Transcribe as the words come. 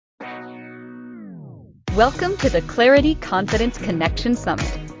Welcome to the Clarity Confidence Connection Summit,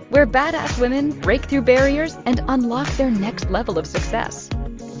 where badass women break through barriers and unlock their next level of success.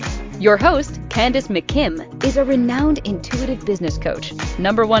 Your host, Candace McKim, is a renowned intuitive business coach,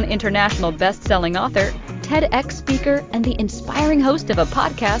 #1 international best-selling author, TEDx speaker, and the inspiring host of a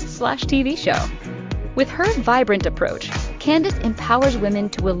podcast/TV show. With her vibrant approach, Candace empowers women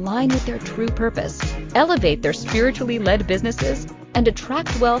to align with their true purpose, elevate their spiritually led businesses, and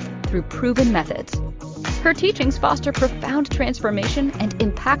attract wealth through proven methods. Her teachings foster profound transformation and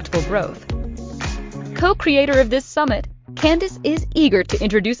impactful growth. Co-creator of this summit, Candace is eager to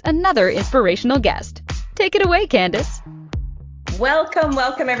introduce another inspirational guest. Take it away, Candace.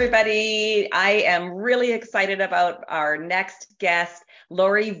 Welcome, everybody. I am really excited about our next guest,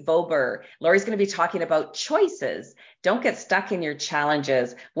 Lori Vober. Lori's going to be talking about choices. Don't get stuck in your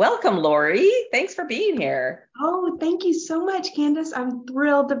challenges. Welcome, Lori. Thanks for being here. Oh, thank you so much, Candace. I'm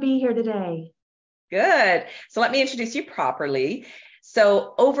thrilled to be here today. Good. So let me introduce you properly.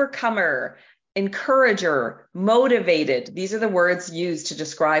 So overcomer, encourager, motivated. These are the words used to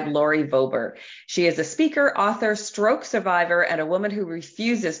describe Lori Vober. She is a speaker, author, stroke survivor, and a woman who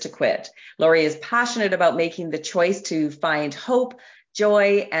refuses to quit. Lori is passionate about making the choice to find hope,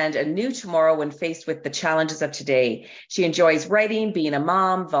 joy, and a new tomorrow when faced with the challenges of today. She enjoys writing, being a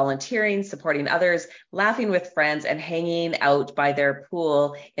mom, volunteering, supporting others, laughing with friends, and hanging out by their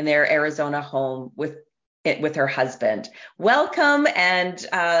pool in their Arizona home with her husband. Welcome. And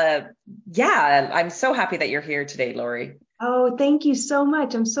I'm so happy that you're here today, Lori. Oh, thank you so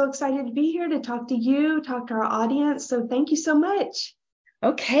much. I'm so excited to be here to talk to you, talk to our audience. So thank you so much.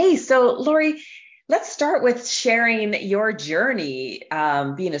 Okay. So Lori, let's start with sharing your journey,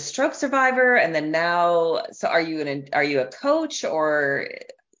 being a stroke survivor, and then now. So, are you a coach or?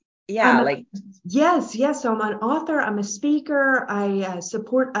 Yes. So I'm an author. I'm a speaker. I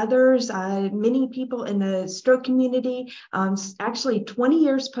support others, many people in the stroke community. Actually, 20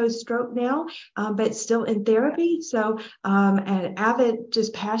 years post-stroke now, but still in therapy. So, an avid,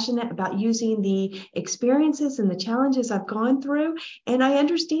 just passionate about using the experiences and the challenges I've gone through. And I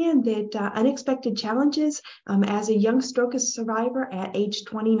understand that unexpected challenges as a young stroke survivor at age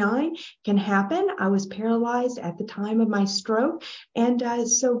 29 can happen. I was paralyzed at the time of my stroke, and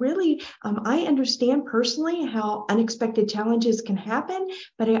so really, I understand personally how unexpected challenges can happen,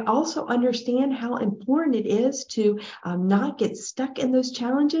 but I also understand how important it is to not get stuck in those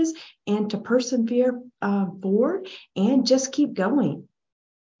challenges and to persevere forward and just keep going.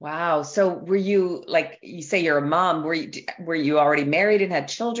 Wow. So were you, like you say, you're a mom, were you already married and had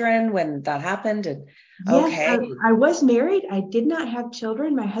children when that happened? And Yes, okay. I was married. I did not have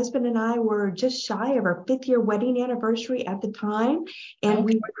children. My husband and I were just shy of our 5th year wedding anniversary at the time, and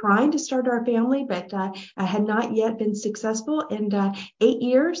we were trying to start our family, but I had not yet been successful. And 8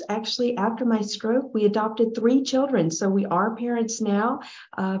 years actually after my stroke, we adopted 3 children. So we are parents now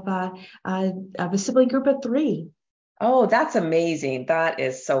of a sibling group of 3. Oh, that's amazing. That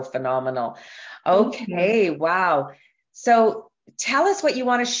is so phenomenal. Okay, wow. So tell us what you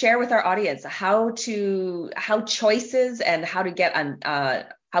want to share with our audience, how choices and how to get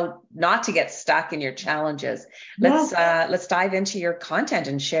how not to get stuck in your challenges. Yes. Let's dive into your content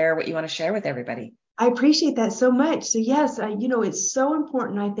and share what you want to share with everybody. I appreciate that so much. So yes, it's so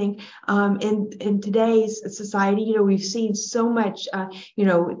important, I think, in today's society. We've seen so much,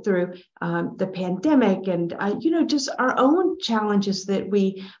 through the pandemic and, just our own challenges that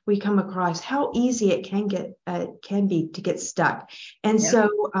we come across, how easy it can be to get stuck. And so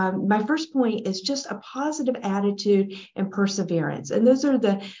my first point is just a positive attitude and perseverance. And those are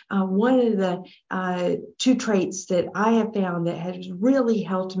the one of the 2 traits that I have found that has really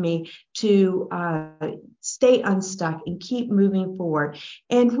helped me to stay unstuck and keep moving forward.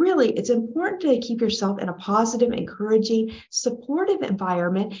 And really, it's important to keep yourself in a positive, encouraging, supportive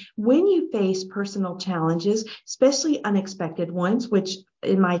environment when you face personal challenges, especially unexpected ones, which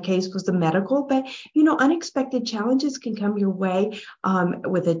in my case was the medical. But, unexpected challenges can come your way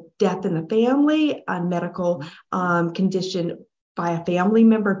with a death in the family, a medical condition by a family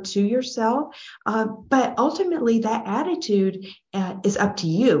member to yourself. But ultimately, that attitude is up to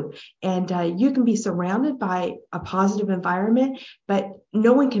you. And you can be surrounded by a positive environment, but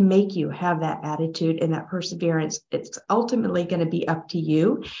no one can make you have that attitude and that perseverance. It's ultimately going to be up to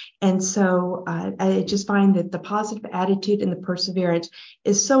you. And so I just find that the positive attitude and the perseverance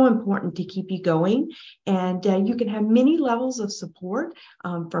is so important to keep you going. And you can have many levels of support,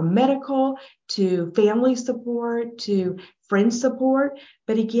 from medical to family support to friend support.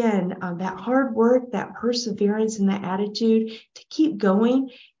 But again, that hard work, that perseverance, and that attitude to keep going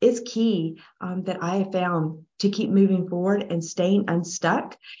is key, that I have found to keep moving forward and staying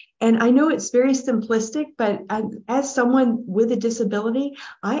unstuck. And I know it's very simplistic, but as someone with a disability,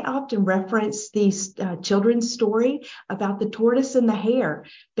 I often reference these children's story about the tortoise and the hare,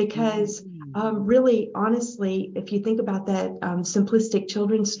 because really, honestly, if you think about that simplistic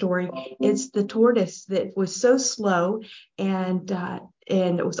children's story, it's the tortoise that was so slow and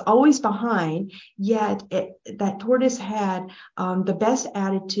it was always behind, yet that tortoise had the best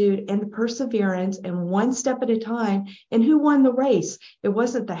attitude and the perseverance and one step at a time. And who won the race? It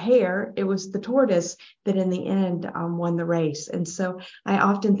wasn't the hare, it was the tortoise that in the end won the race. And so I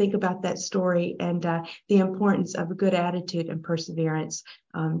often think about that story and the importance of a good attitude and perseverance,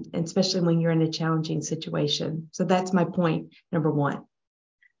 and especially when you're in a challenging situation. So that's my point number one.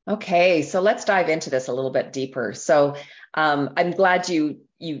 Okay, so let's dive into this a little bit deeper. So I'm glad you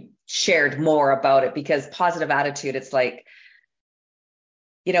shared more about it, because positive attitude, it's like,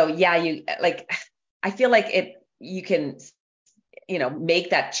 you like, I feel like you can,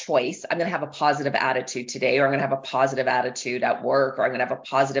 make that choice. I'm going to have a positive attitude today, or I'm going to have a positive attitude at work, or I'm going to have a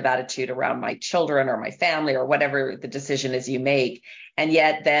positive attitude around my children or my family, or whatever the decision is you make. And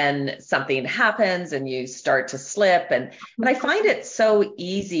yet then something happens and you start to slip. And I find it so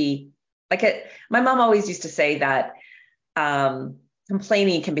easy. My mom always used to say that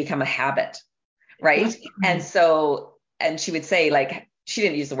complaining can become a habit, right? And she would say, like, she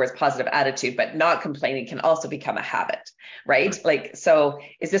didn't use the words positive attitude, but not complaining can also become a habit, right? Like, so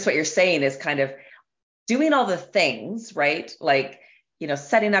is this what you're saying, is kind of doing all the things, right? Like,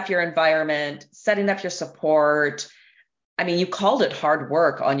 setting up your environment, setting up your support. I mean, you called it hard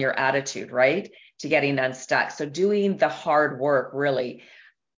work on your attitude, right? To getting unstuck. So doing the hard work really,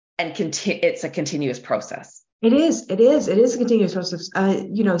 and it's a continuous process. It is a continuous process.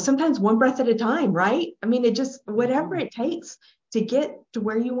 Sometimes one breath at a time, right? I mean, it just, whatever it takes to get to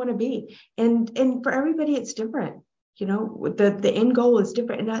where you want to be. And for everybody, it's different. The end goal is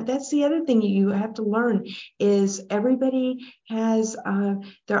different. And that's the other thing you have to learn, is everybody has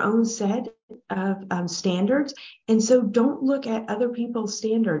their own set of standards. And so don't look at other people's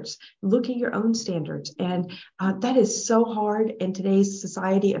standards, look at your own standards. And that is so hard in today's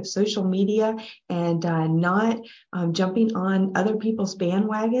society of social media, and not jumping on other people's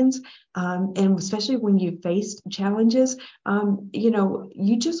bandwagons. And especially when you face challenges,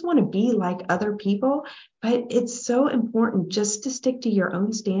 you just want to be like other people, but it's so important just to stick to your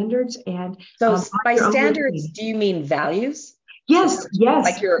own standards. And so by standards, do you mean values? Yes.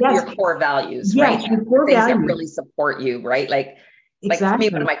 Like your core values, yes, right? Your core things values that really support you, right? Like for me,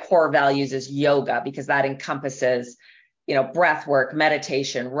 one of my core values is yoga, because that encompasses, breath work,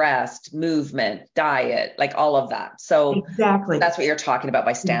 meditation, rest, movement, diet, like all of that. So exactly, that's what you're talking about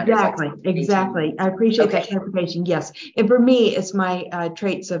by standards. Exactly. I appreciate that clarification. Yes. And for me, it's my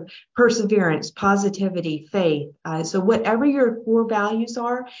traits of perseverance, positivity, faith. So whatever your core values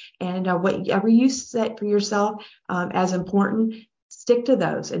are, and whatever you set for yourself as important, stick to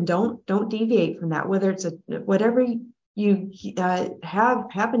those and don't deviate from that. Whether it's whatever you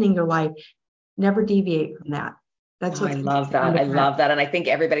have happen in your life, never deviate from that. I love that. I love that. And I think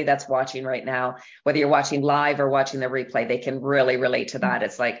everybody that's watching right now, whether you're watching live or watching the replay, they can really relate to that.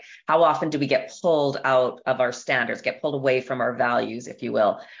 It's like, how often do we get pulled out of our standards, get pulled away from our values, if you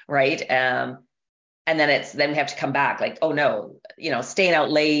will, right? And then we have to come back, like, oh no, staying out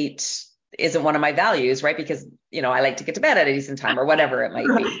late isn't one of my values, right? Because, I like to get to bed at a decent time, or whatever it might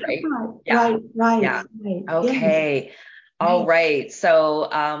be, right? Right. Yeah. Okay. Yes. All right. So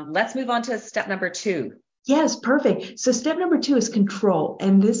let's move on to step number 2. Yes, perfect. So step number 2 is control.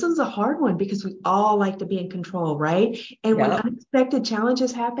 And this is a hard one, because we all like to be in control, right? And when unexpected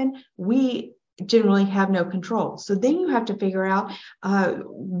challenges happen, we generally have no control. So then you have to figure out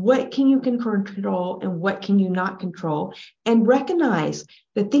what can you control and what can you not control, and recognize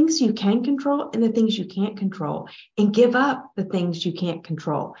the things you can control and the things you can't control, and give up the things you can't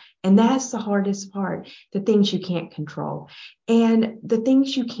control. And that's the hardest part, the things you can't control. And the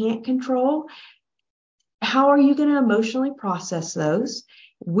things you can't control, how are you going to emotionally process those?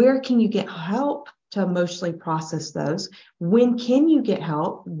 Where can you get help to emotionally process those? When can you get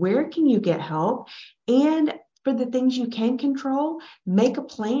help? Where can you get help? And for the things you can control, make a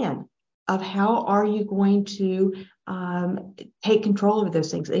plan of how are you going to take control of those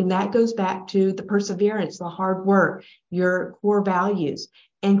things. And that goes back to the perseverance, the hard work, your core values,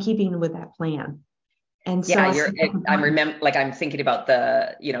 and keeping with that plan. And so I'm thinking about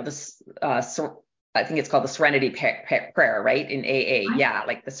I think it's called the Serenity Prayer, right? In AA. Yeah,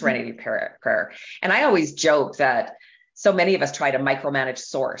 like the Serenity Prayer. And I always joke that so many of us try to micromanage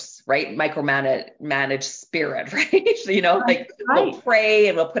source, right? Manage spirit, right? So, like we'll Right. pray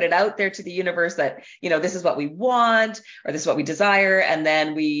and we'll put it out there to the universe that, this is what we want, or this is what we desire. And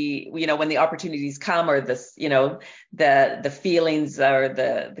then when the opportunities come, or this, the feelings or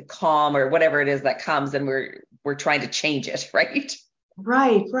the calm or whatever it is that comes, and we're trying to change it, right?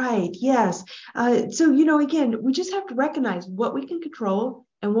 Right. Yes. So, again, we just have to recognize what we can control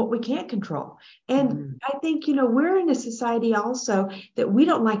and what we can't control. And I think, we're in a society also that we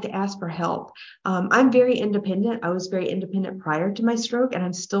don't like to ask for help. I'm very independent. I was very independent prior to my stroke, and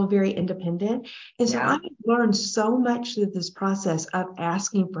I'm still very independent. And so Yeah. I've learned so much through this process of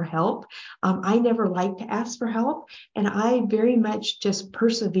asking for help. I never liked to ask for help, and I very much just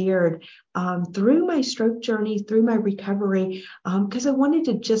persevered through my stroke journey, through my recovery, because I wanted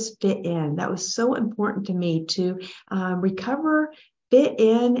to just fit in. That was so important to me to recover, fit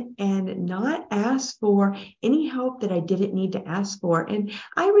in, and not ask for any help that I didn't need to ask for. And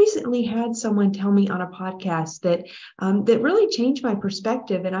I recently had someone tell me on a podcast that really changed my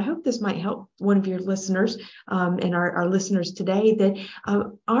perspective. And I hope this might help one of your listeners and our listeners today, that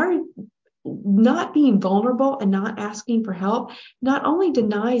our not being vulnerable and not asking for help not only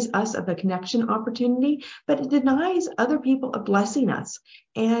denies us of a connection opportunity, but it denies other people of blessing us.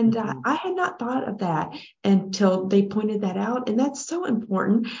 And I had not thought of that until they pointed that out. And that's so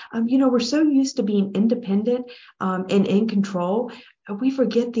important. We're so used to being independent and in control. We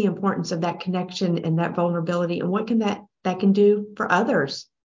forget the importance of that connection and that vulnerability and what can that can do for others.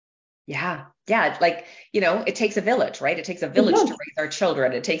 Yeah. Yeah. Like, it takes a village, right? It takes a village to raise our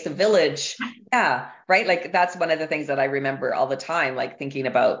children. It takes a village. Yeah. Right. Like that's one of the things that I remember all the time, like thinking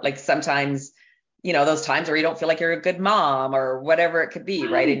about, like sometimes, those times where you don't feel like you're a good mom or whatever it could be.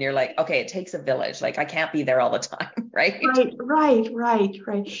 Right. And you're like, okay, it takes a village. Like I can't be there all the time. Right.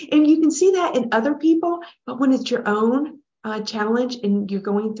 Right. And you can see that in other people, but when it's your own challenge and you're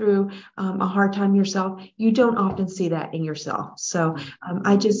going through a hard time yourself, you don't often see that in yourself. So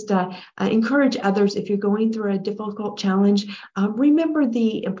I just encourage others, if you're going through a difficult challenge, remember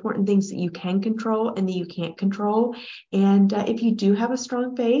the important things that you can control and that you can't control. And if you do have a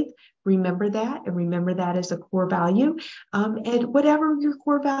strong faith, remember that, and remember that as a core value. And whatever your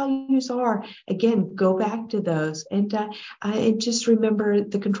core values are, again, go back to those and just remember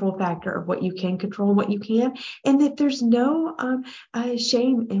the control factor of what you can control and what you can't, and that there's no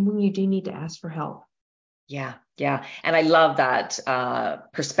shame in when you do need to ask for help. Yeah. Yeah. And I love that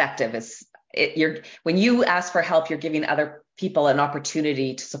perspective is when you ask for help, you're giving other people an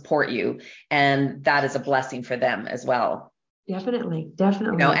opportunity to support you. And that is a blessing for them as well. Definitely.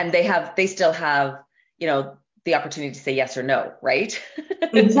 And they still have, the opportunity to say yes or no, right?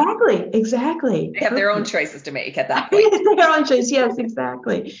 Exactly. They have their own choices to make at that point. Their own choice. Yes,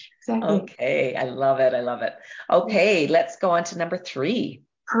 exactly. Okay. I love it. Okay. Let's go on to number 3.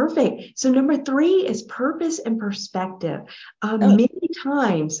 Perfect. So number 3 is purpose and perspective. Many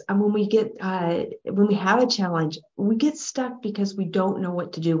times when we have a challenge, we get stuck because we don't know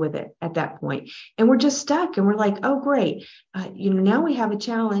what to do with it at that point. And we're just stuck and we're like, oh, great. Now we have a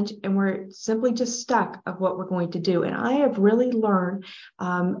challenge and we're simply just stuck of what we're going to do. And I have really learned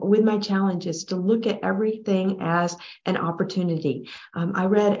with my challenges to look at everything as an opportunity. I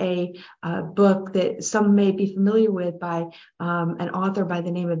read a book that some may be familiar with by an author by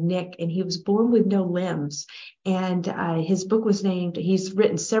the name of Nick, and he was born with no limbs. And his book was named, he's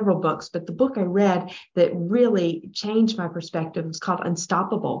written several books, but the book I read that really changed my perspective was called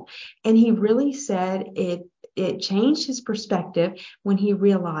Unstoppable. And he really said it changed his perspective when he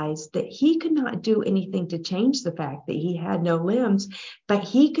realized that he could not do anything to change the fact that he had no limbs, but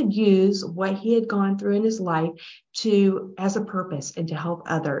he could use what he had gone through in his life as a purpose and to help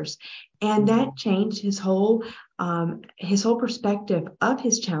others. And that changed his whole perspective of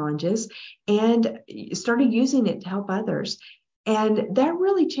his challenges and started using it to help others. And that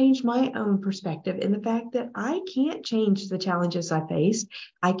really changed my own perspective in the fact that I can't change the challenges I faced.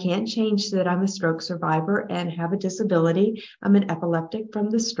 I can't change that I'm a stroke survivor and have a disability. I'm an epileptic from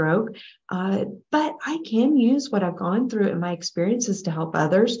the stroke. But I can use what I've gone through and my experiences to help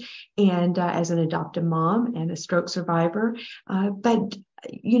others. And as an adopted mom and a stroke survivor, but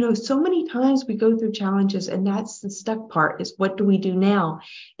so many times we go through challenges, and that's the stuck part, is what do we do now?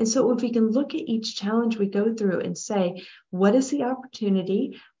 And so if we can look at each challenge we go through and say, what is the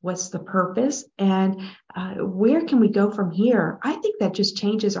opportunity? What's the purpose? And where can we go from here? I think that just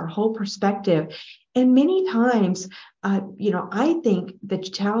changes our whole perspective. And many times, I think the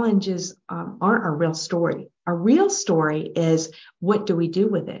challenges aren't our real story. Our real story is, what do we do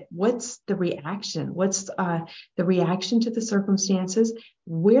with it? What's the reaction? What's the reaction to the circumstances?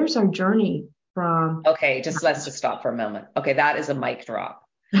 Where's our journey from. Okay, let's just stop for a moment. Okay, that is a mic drop.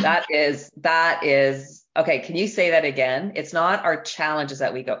 That is okay. Can you say that again? It's not our challenges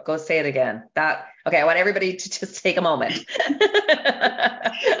that we go say it again. Okay, I want everybody to just take a moment.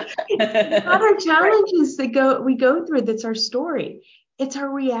 It's not our challenges that we go through. That's our story. It's our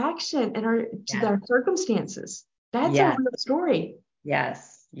reaction and our circumstances. That's our real story.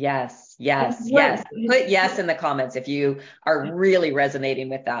 Yes. Put yes in the comments if you are really resonating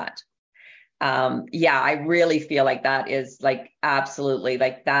with that. I really feel like that is like absolutely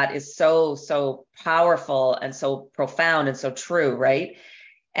like that is so powerful and so profound and so true, right?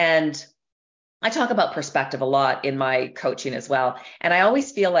 And I talk about perspective a lot in my coaching as well. And I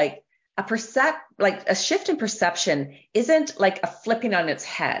always feel like a shift in perception isn't like a flipping on its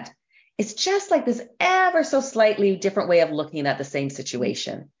head. It's just like this ever so slightly different way of looking at the same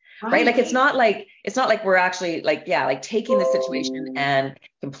situation. Right? Like it's not like we're actually like taking the situation and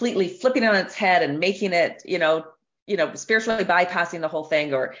completely flipping it on its head and making it, spiritually bypassing the whole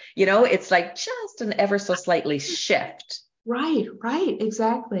thing, or, it's like just an ever so slightly shift. Right.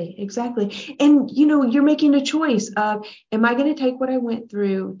 Exactly. And, you're making a choice of, am I going to take what I went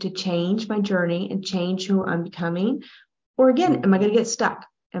through to change my journey and change who I'm becoming? Or again, am I going to get stuck?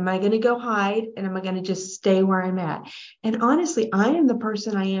 Am I going to go hide, and am I going to just stay where I'm at? And honestly, I am the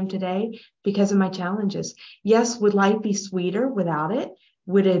person I am today because of my challenges. Yes, would life be sweeter without it?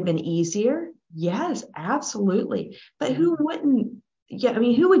 Would it have been easier? Yes, absolutely. But who wouldn't? Yeah, I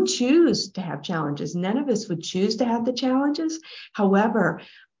mean, who would choose to have challenges? None of us would choose to have the challenges. However,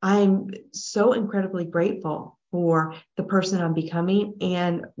 I'm so incredibly grateful for the person I'm becoming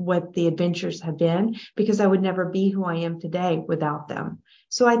and what the adventures have been, because I would never be who I am today without them.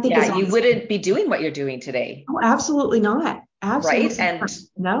 So I think you wouldn't be doing what you're doing today. Oh, absolutely not. Absolutely right. And,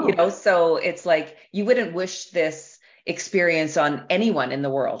 no. So it's like, you wouldn't wish this experience on anyone in the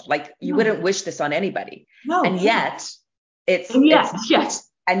world. Like you wouldn't wish this on anybody. No. And yet yes.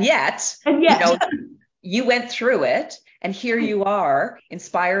 And yet, you went through it, and here you are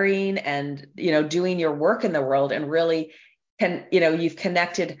inspiring and, doing your work in the world, and really you've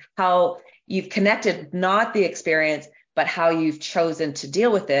connected not the experience, but how you've chosen to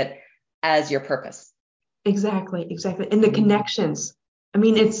deal with it as your purpose. Exactly. And the connections. I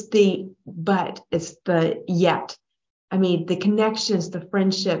mean, it's the yet. I mean, the connections, the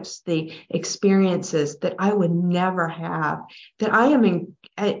friendships, the experiences that I would never have, that I am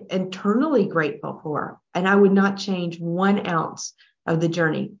internally grateful for. And I would not change 1 ounce of the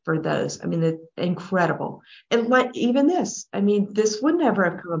journey for those. I mean, it's incredible. And like even this, I mean, this would never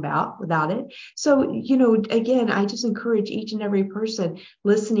have come about without it. So, again, I just encourage each and every person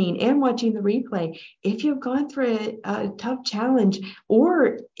listening and watching the replay, if you've gone through a tough challenge,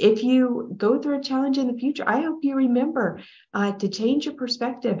 or if you go through a challenge in the future, I hope you remember to change your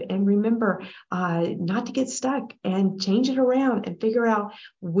perspective, and remember not to get stuck, and change it around and figure out,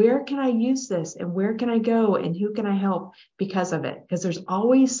 where can I use this, and where can I go, and who can I help because of it? Because there's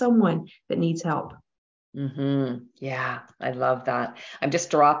always someone that needs help. Yeah, I love that. I'm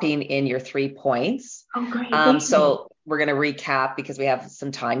just dropping in your 3 points. Oh, great. So we're going to recap because we have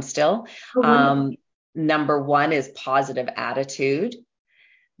some time still. Number 1 is positive attitude.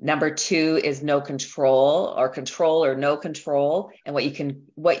 Number 2 is no control, or no control, and what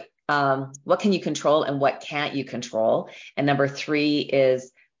can you control and what can't you control? And number 3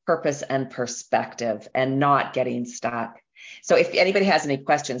 is purpose and perspective, and not getting stuck. So if anybody has any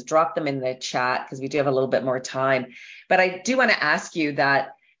questions, drop them in the chat, because we do have a little bit more time. But I do want to ask you that.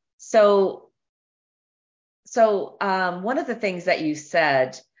 So one of the things that you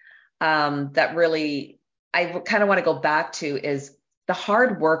said that really I kind of want to go back to is the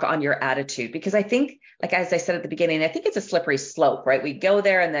hard work on your attitude, because I think, like, as I said at the beginning, I think it's a slippery slope, right? We go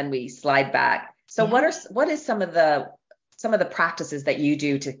there and then we slide back. So what is some of the practices that you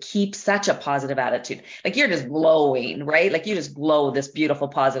do to keep such a positive attitude? Like, you're just glowing, right? Like, you just glow this beautiful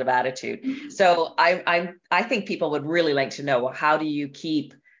positive attitude. So I think people would really like to know, how do you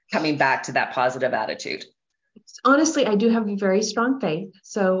keep coming back to that positive attitude? Honestly, I do have a very strong faith.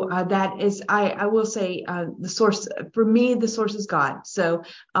 So that is, I will say, the source for me, the source is God. So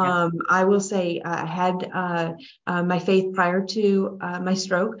I will say I had my faith prior to my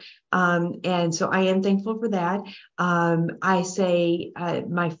stroke. And so I am thankful for that. I say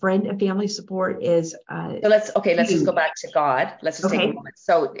my friend and family support is. So let's just go back to God. Let's just take a moment.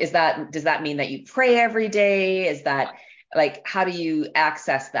 So does that mean that you pray every day? Is that Like, how do you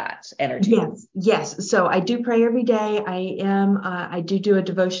access that energy? Yes. So I do pray every day. I do a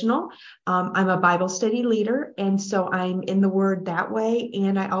devotional. I'm a Bible study leader, and so I'm in the Word that way.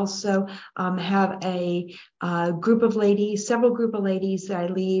 And I also have a several group of ladies that I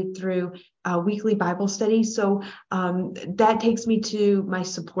lead through weekly Bible study. So that takes me to my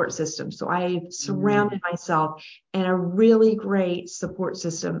support system. So I've surrounded myself in a really great support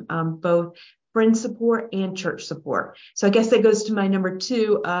system, both friend support and church support. So I guess that goes to my number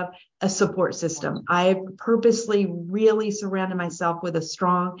 2 of a support system. I purposely really surrounded myself with a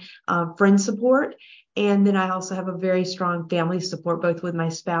strong friend support. And then I also have a very strong family support, both with my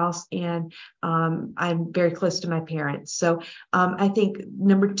spouse and I'm very close to my parents. So I think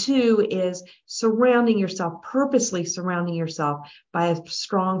number 2 is purposely surrounding yourself by a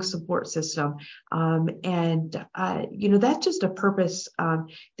strong support system. That's just a purpose that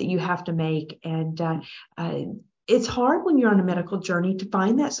you have to make. And it's hard when you're on a medical journey to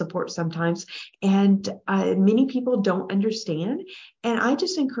find that support sometimes. And many people don't understand. And I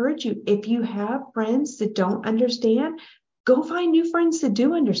just encourage you, if you have friends that don't understand, go find new friends that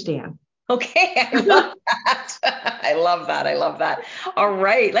do understand. Okay, I love that. I love that. I love that. All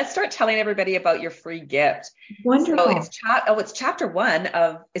right, let's start telling everybody about your free gift. Wonderful. So it's chapter 1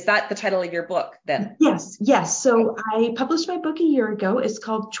 of, is that the title of your book then? Yes. So I published my book a year ago. It's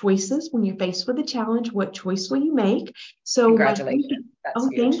called Choices. When you're faced with a challenge, what choice will you make? So congratulations. That's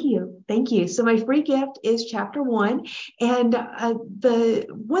huge. Thank you. So my free gift is chapter 1. And the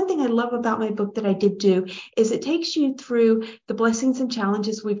one thing I love about my book that I did do is it takes you through the blessings and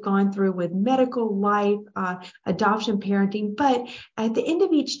challenges we've gone through with medical, life, adoption, parenting. But at the end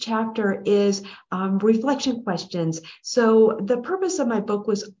of each chapter is reflection questions. So the purpose of my book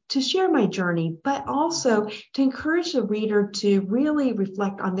was to share my journey, but also to encourage the reader to really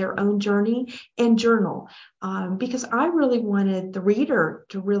reflect on their own journey and journal. Because I really wanted the reader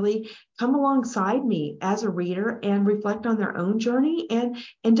to really come alongside me as a reader and reflect on their own journey and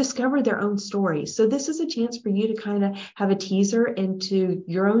discover their own story. So this is a chance for you to kind of have a teaser into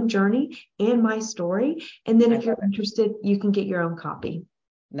your own journey and my story. And then if you're interested, you can get your own copy.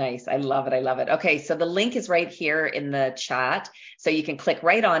 Nice. I love it. I love it. Okay. So the link is right here in the chat. So you can click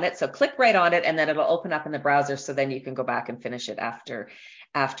right on it. So click right on it and then it'll open up in the browser. So then you can go back and finish it after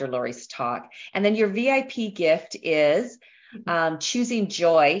Lori's talk. And then your VIP gift is Choosing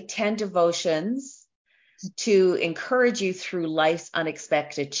Joy, 10 devotions to encourage you through life's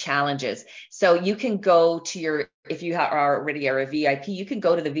unexpected challenges. So you can go to if you are already a VIP, you can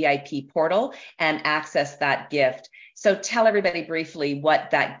go to the VIP portal and access that gift. So tell everybody briefly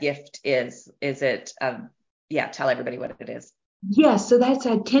what that gift is. Is it, tell everybody what it is. Yes, so that's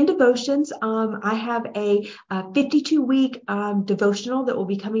 10 devotions. I have a 52-week devotional that will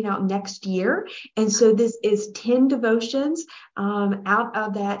be coming out next year. And so this is 10 devotions out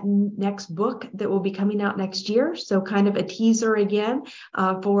of that next book that will be coming out next year. So kind of a teaser again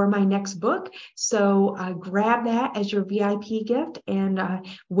for my next book. So grab that as your VIP gift and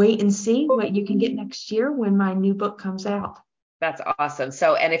wait and see what you can get next year when my new book comes out. That's awesome.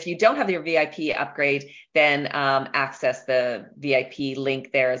 So, and if you don't have your VIP upgrade, then access the VIP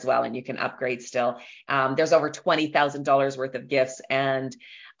link there as well, and you can upgrade still. There's over $20,000 worth of gifts, and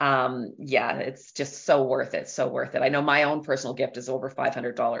it's just so worth it. So worth it. I know my own personal gift is over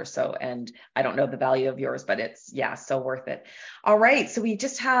 $500. So, and I don't know the value of yours, but it's so worth it. All right. So we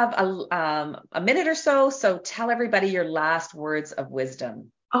just have a minute or so. So tell everybody your last words of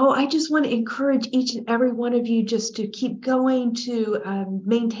wisdom. Oh, I just want to encourage each and every one of you just to keep going to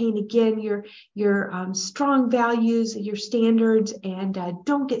maintain, again, your strong values, your standards, and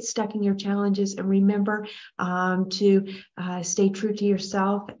don't get stuck in your challenges. And remember to stay true to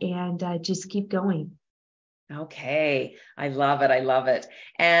yourself and just keep going. Okay. I love it. I love it.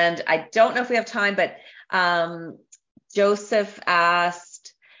 And I don't know if we have time, but Joseph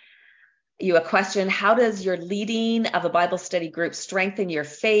asked you a question. How does your leading of a Bible study group strengthen your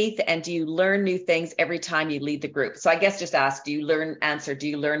faith? And do you learn new things every time you lead the group? So I guess just ask, do you learn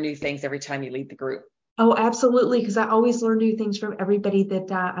new things every time you lead the group? Oh, absolutely. Because I always learn new things from everybody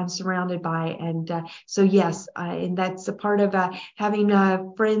that I'm surrounded by. And so, yes, and that's a part of having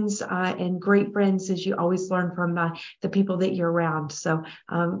friends and great friends is you always learn from the people that you're around. So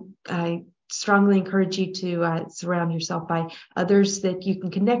I strongly encourage you to surround yourself by others that you can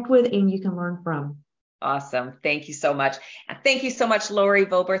connect with and you can learn from. Awesome. Thank you so much. And thank you so much, Lori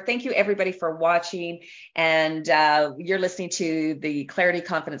Vober. Thank you, everybody, for watching. And you're listening to the Clarity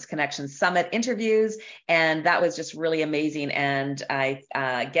Confidence Connection Summit interviews. And that was just really amazing. And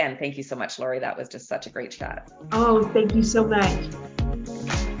again, thank you so much, Lori. That was just such a great chat. Oh, thank you so much.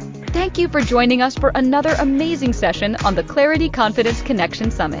 Thank you for joining us for another amazing session on the Clarity Confidence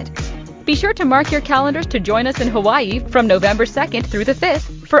Connection Summit. Be sure to mark your calendars to join us in Hawaii from November 2nd through the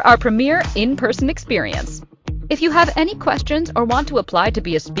 5th for our premier in-person experience. If you have any questions or want to apply to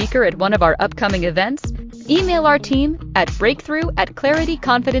be a speaker at one of our upcoming events, email our team at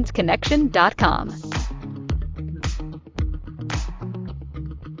breakthrough@clarityconfidenceconnection.com.